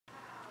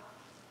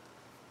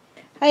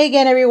Hi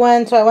again,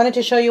 everyone. So I wanted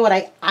to show you what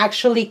I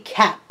actually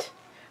kept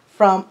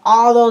from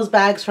all those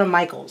bags from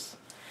Michaels.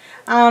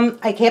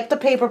 I kept the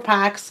paper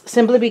packs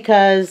simply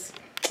because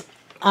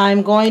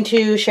I'm going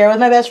to share with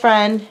my best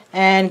friend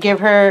and give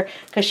her,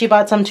 because she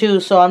bought some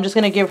too, so I'm just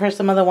going to give her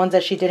some of the ones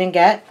that she didn't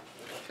get.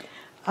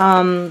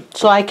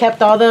 So I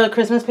kept all the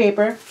Christmas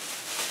paper.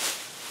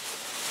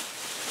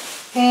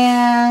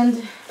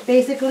 And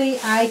basically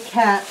I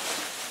kept,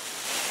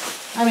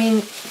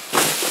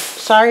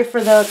 sorry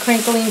for the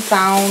crinkling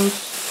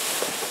sounds.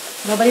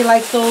 Nobody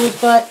likes those,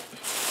 but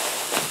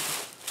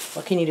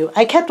what can you do?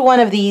 I kept one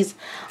of these.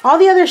 All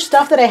the other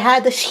stuff that I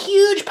had, this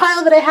huge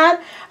pile that I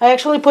had, I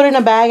actually put in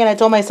a bag and I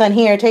told my son,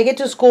 here, take it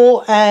to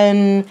school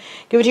and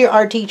give it to your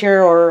art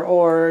teacher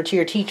or to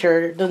your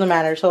teacher. It doesn't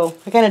matter. So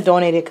I kind of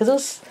donated because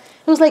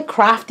it was like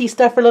crafty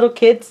stuff for little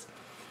kids.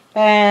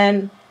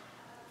 And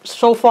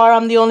so far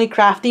I'm the only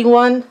crafty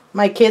one.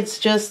 My kids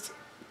just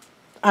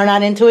are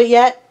not into it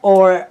yet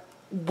or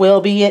will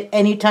be at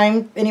any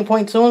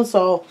point soon.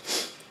 So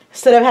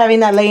instead of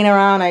having that laying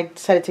around, I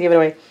decided to give it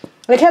away.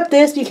 I kept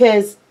this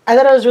because I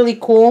thought it was really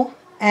cool,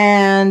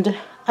 and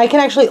I can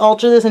actually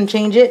alter this and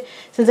change it.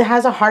 Since it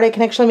has a heart, I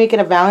can actually make it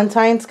a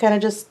Valentine's, kind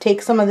of just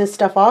take some of this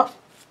stuff off.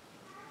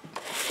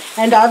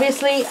 And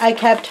obviously I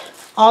kept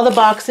all the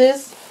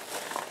boxes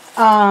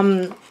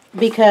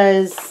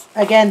because,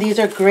 again, these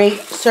are great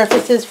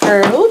surfaces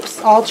for,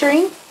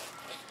 altering.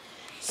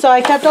 So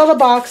I kept all the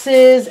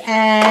boxes,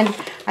 and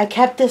I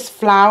kept this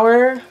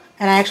flower.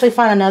 And I actually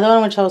found another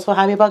one, which I was so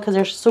happy about because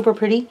they're super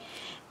pretty.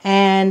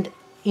 And,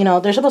 you know,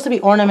 they're supposed to be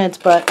ornaments,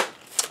 but,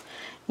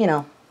 you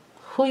know,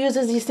 who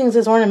uses these things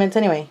as ornaments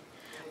anyway?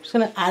 I'm just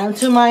going to add them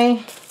to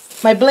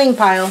my bling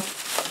pile.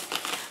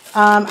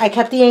 I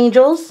kept the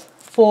angels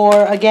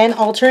for, again,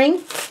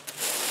 altering.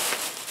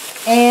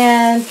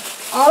 And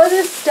all of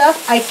this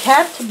stuff I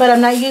kept, but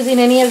I'm not using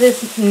any of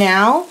this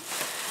now.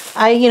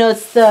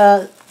 It's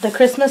the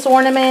Christmas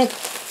ornament,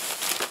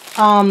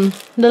 the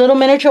little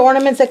miniature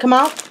ornaments that come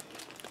out.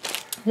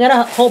 I got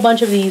a whole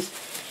bunch of these,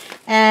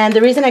 and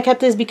the reason I kept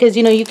this because,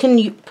 you know, you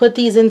can put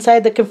these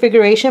inside the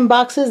configuration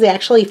boxes. They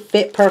actually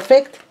fit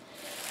perfect.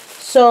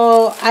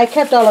 So I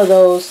kept all of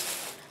those.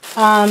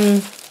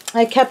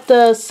 I kept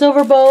the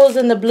silver bows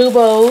and the blue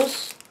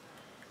bows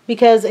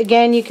because,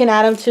 again, you can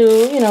add them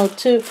to, you know,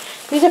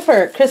 these are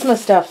for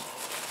Christmas stuff.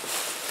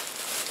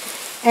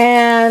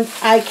 And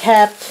I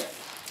kept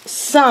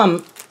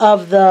some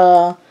of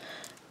the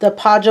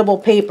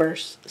podgeable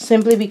papers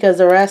simply because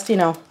the rest, you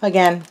know,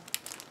 again,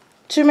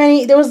 too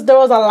many. There was a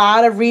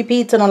lot of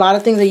repeats and a lot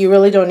of things that you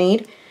really don't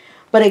need.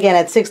 But again,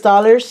 at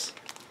 $6,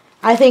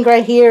 I think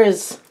right here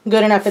is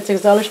good enough at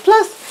 $6.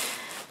 Plus,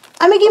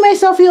 I'm making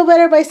myself feel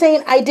better by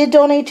saying I did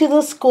donate to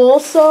the school.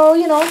 So,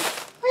 you know,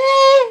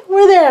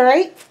 we're there,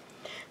 right?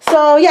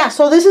 So, yeah.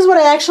 So this is what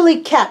I actually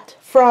kept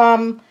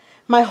from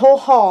my whole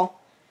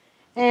haul.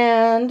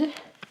 And I'm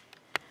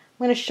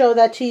going to show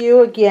that to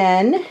you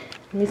again.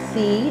 Let me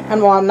see.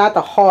 And well, not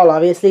the haul,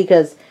 obviously,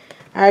 because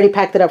I already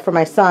packed it up for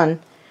my son.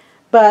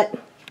 But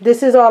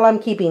this is all I'm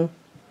keeping.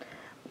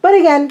 But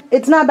again,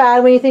 it's not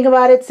bad when you think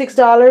about it.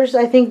 $6.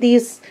 I think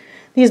these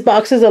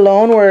boxes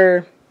alone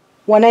were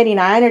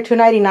 $1.99 or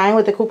 $2.99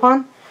 with the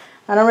coupon.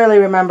 I don't really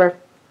remember.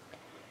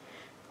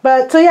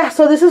 But so yeah,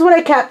 so this is what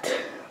I kept.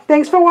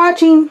 Thanks for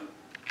watching.